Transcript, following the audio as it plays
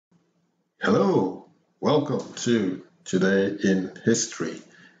Hello, welcome to Today in History.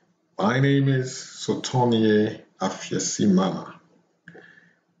 My name is Sotonye Afyesimana.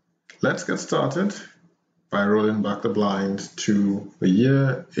 Let's get started by rolling back the blind to the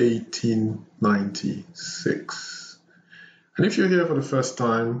year 1896. And if you're here for the first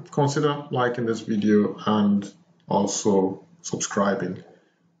time, consider liking this video and also subscribing.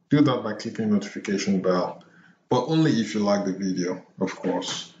 Do that by clicking the notification bell, but only if you like the video, of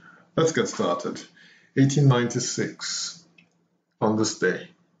course. Let's get started. 1896, on this day,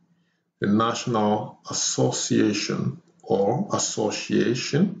 the National Association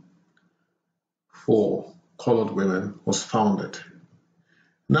for Colored Women was founded.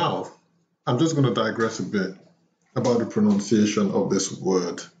 Now, I'm just going to digress a bit about the pronunciation of this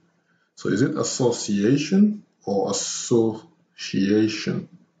word. So is it association or association?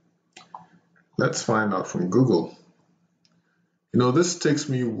 Let's find out from Google. You know, this takes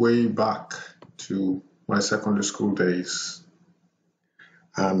me way back to my secondary school days.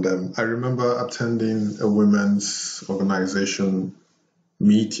 And I remember attending a women's organization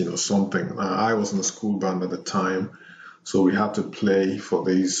meeting or something. I was in a school band at the time, so we had to play for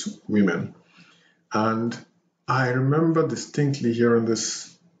these women. And I remember distinctly hearing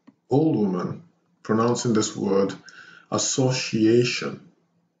this old woman pronouncing this word, association.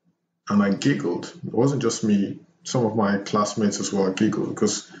 And I giggled. It wasn't just me. Some of my classmates as well giggled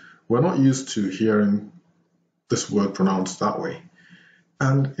because we're not used to hearing this word pronounced that way.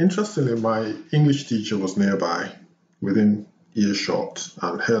 And interestingly, my English teacher was nearby within earshot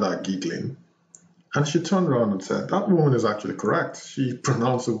and heard our giggling. And she turned around and said, that woman is actually correct. She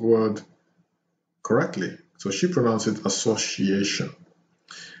pronounced the word correctly. So she pronounced it association.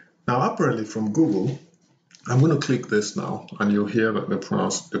 Now, apparently from Google, I'm going to click this now and you'll hear that the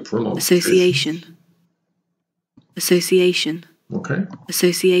pronunciation. Association. Okay.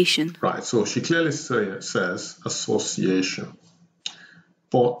 Association. Right. So she clearly says association.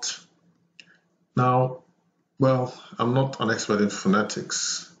 But now, well, I'm not an expert in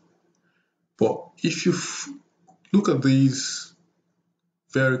phonetics. But if you look at these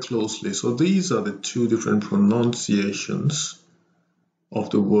very closely, so these are the two different pronunciations of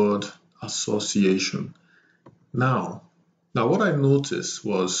the word association. Now what I noticed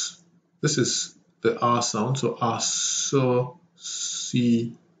was this is the R sound, so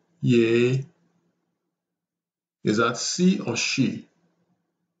associate. Is that she or she?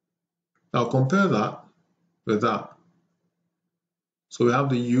 Now compare that with that. So we have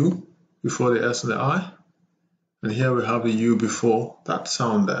the U before the S and the I, and here we have the U before that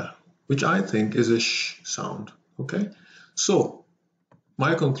sound there, which I think is a sh sound, okay? So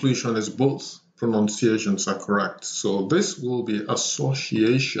my conclusion is both pronunciations are correct. So this will be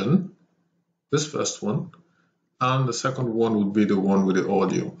association, this first one, and the second one would be the one with the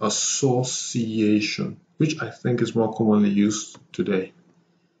audio, association, which I think is more commonly used today.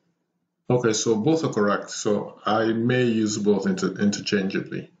 Okay, so both are correct. So I may use both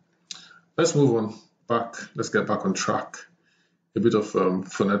interchangeably. Let's move on back. Let's get back on track. A bit of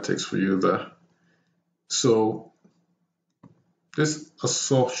phonetics for you there. So this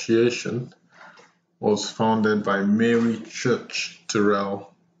association was founded by Mary Church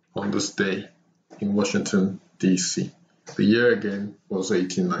Terrell on this day in Washington, D.C. The year again was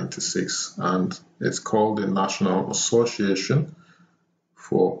 1896, and it's called the National Association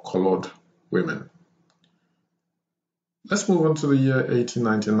for Colored Women. Let's move on to the year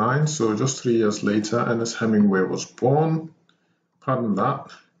 1899. So just 3 years later, Ernest Hemingway was born. Pardon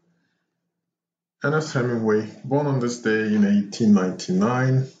that. Ernest Hemingway, born on this day in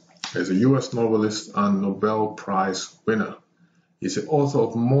 1899, is a U.S. novelist and Nobel Prize winner. He's the author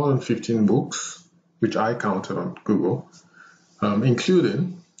of more than 15 books, which I counted on Google,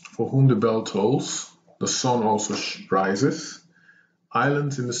 including For Whom the Bell Tolls, The Sun Also Rises,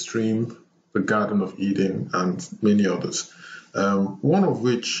 Islands in the Stream, The Garden of Eden, and many others. One of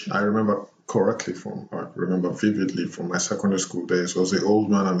which I remember vividly from my secondary school days was The Old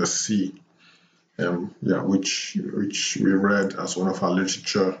Man and the Sea, which we read as one of our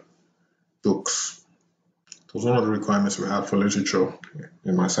literature books. It was one of the requirements we had for literature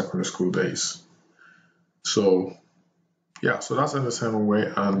in my secondary school days. So that's Ernest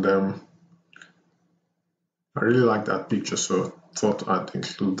Hemingway, and I really like that picture, so thought I'd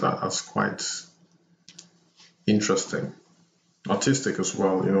include that as quite interesting. Artistic as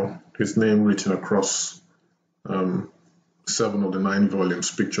well, you know, his name written across 7 of the 9 volumes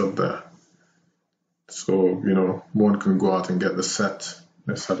pictured there. So, you know, one can go out and get the set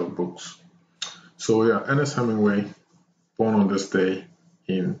of books. So yeah, Ernest Hemingway, born on this day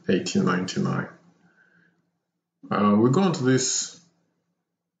in 1899. We go on to this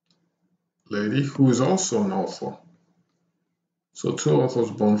lady who is also an author. So two authors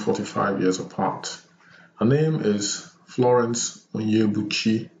born 45 years apart. Her name is Florence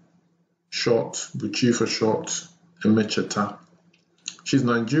Onyebuchi, Buchi for short, Emecheta. She's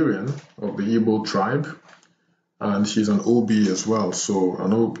Nigerian of the Igbo tribe, and she's an OBE as well. So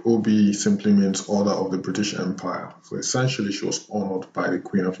an OBE simply means Order of the British Empire. So essentially she was honored by the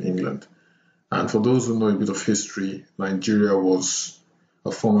Queen of England. And for those who know a bit of history, Nigeria was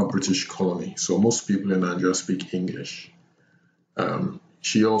a former British colony. So most people in Nigeria speak English.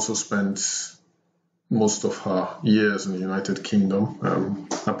 She also spent most of her years in the United Kingdom.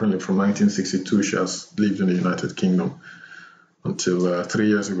 Apparently from 1962 she has lived in the United Kingdom until 3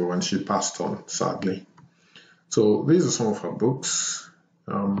 years ago when she passed on, sadly. So these are some of her books.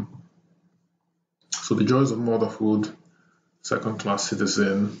 So The Joys of Motherhood, Second Class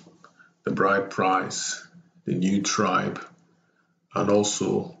Citizen, The Bride Price, The New Tribe, and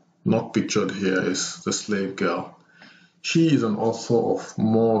also not pictured here is The Slave Girl. She is an author of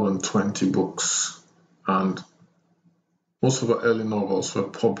more than 20 books, and most of her early novels were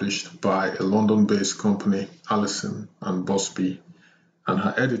published by a London-based company, Allison and Busby, and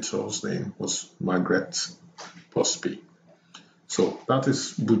her editor's name was Margaret Busby. So that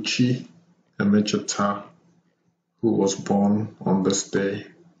is Buchi Emecheta, who was born on this day,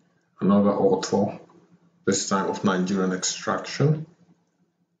 another author, this time of Nigerian extraction.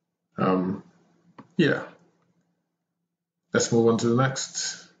 Let's move on to the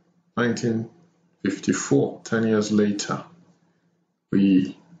next. 1954, 10 years later,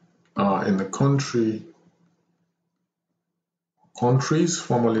 we are in the countries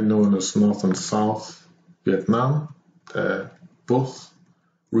formerly known as North and South Vietnam. They're both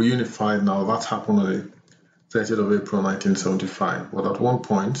reunified now. That happened on the 30th of April 1975. But at one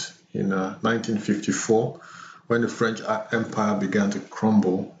point in 1954, when the French Empire began to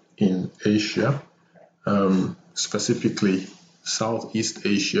crumble in Asia, specifically Southeast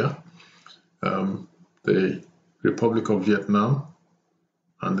Asia, the Republic of Vietnam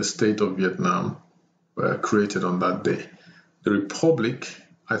and the State of Vietnam were created on that day. The Republic,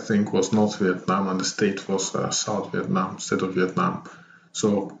 I think, was North Vietnam, and the state was South Vietnam, State of Vietnam.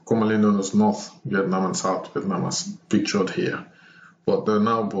 So commonly known as North Vietnam and South Vietnam as pictured here, but they're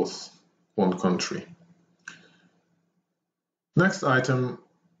now both one country. Next item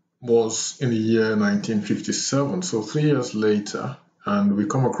was in the year 1957, so 3 years later, and we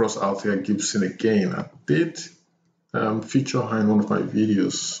come across Althea Gibson again. I did feature her in one of my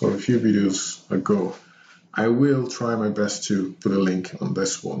videos, or a few videos ago. I will try my best to put a link on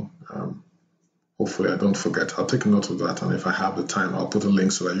this one. Hopefully I don't forget. I'll take a note of that, and if I have the time, I'll put a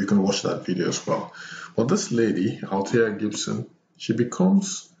link so that you can watch that video as well. Well, this lady, Althea Gibson, she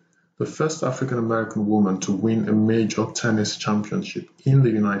becomes the first African-American woman to win a major tennis championship in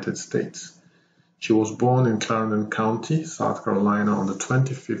the United States. She was born in Clarendon County, South Carolina on the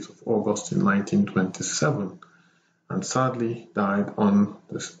 25th of August in 1927 and sadly died on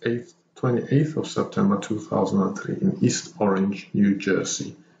the 28th of September 2003 in East Orange, New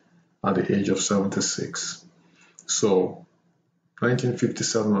Jersey at the age of 76. So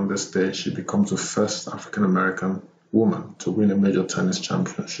 1957 on this day, she becomes the first African-American woman to win a major tennis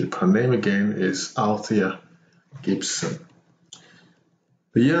championship. Her name again is Althea Gibson.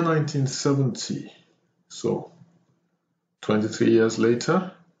 The year 1970, so 23 years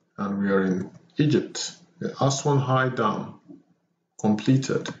later, and we are in Egypt. The Aswan High Dam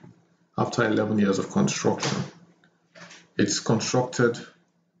completed after 11 years of construction. It's constructed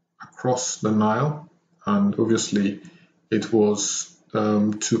across the Nile, and obviously it was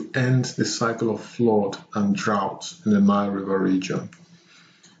to end the cycle of flood and drought in the Nile River region.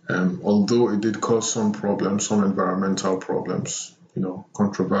 Although it did cause some problems, some environmental problems,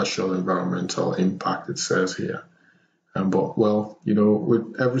 controversial environmental impact, it says here. But well,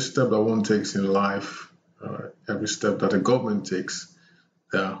 with every step that one takes in life, every step that a government takes,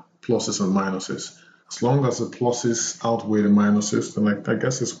 there are pluses and minuses. As long as the pluses outweigh the minuses, then I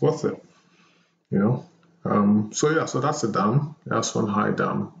guess it's worth it, So that's the dam, the Aswan High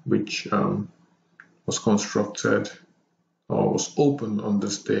Dam, which was constructed or was opened on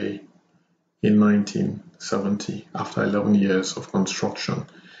this day in 1970 after 11 years of construction.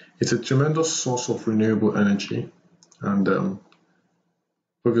 It's a tremendous source of renewable energy and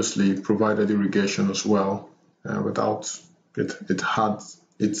obviously provided irrigation as well. Without it had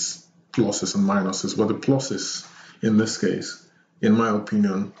its pluses and minuses, but the pluses in this case, in my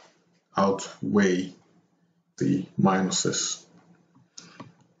opinion, outweigh the minuses.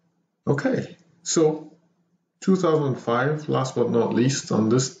 Okay, so 2005, last but not least, on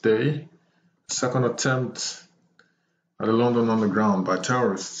this day, second attempt at a London underground by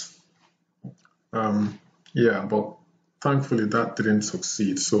terrorists. Yeah, but thankfully that didn't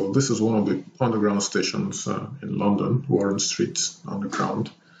succeed. So this is one of the underground stations in London, Warren Street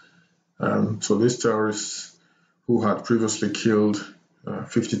underground. So these terrorists who had previously killed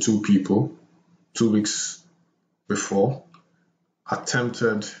 52 people 2 weeks before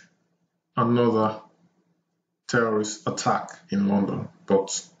attempted another terrorist attack in London,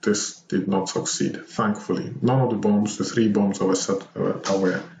 but this did not succeed. Thankfully, none of the bombs, the 3 bombs that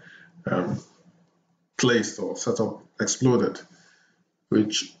were placed or set up, exploded,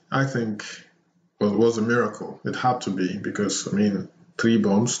 which I think was a miracle. It had to be, because I mean, 3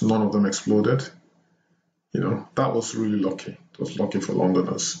 bombs, none of them exploded. That was really lucky. It was lucky for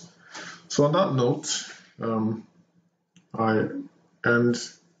Londoners. So on that note, I end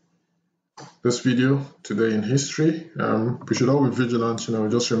this video today in history. We should all be vigilant.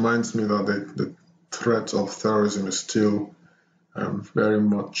 It just reminds me that the threat of terrorism is still very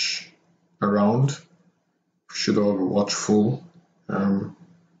much around. We should all be watchful and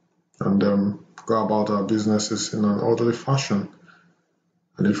go about our businesses in an orderly fashion.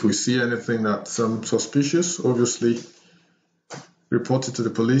 And if we see anything that's suspicious, obviously report it to the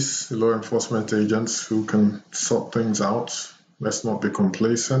police, the law enforcement agents who can sort things out. Let's not be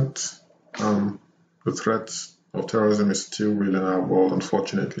complacent. The threat of terrorism is still real in our world,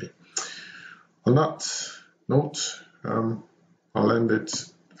 unfortunately. On that note, I'll end it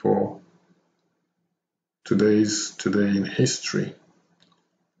for Today in History.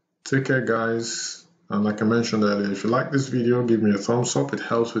 Take care, guys. And like I mentioned earlier, if you like this video, give me a thumbs up. It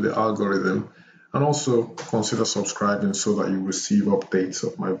helps with the algorithm. And also consider subscribing so that you receive updates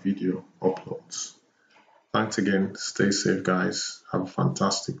of my video uploads. Thanks again. Stay safe, guys. Have a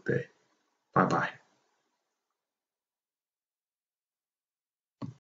fantastic day. Bye-bye.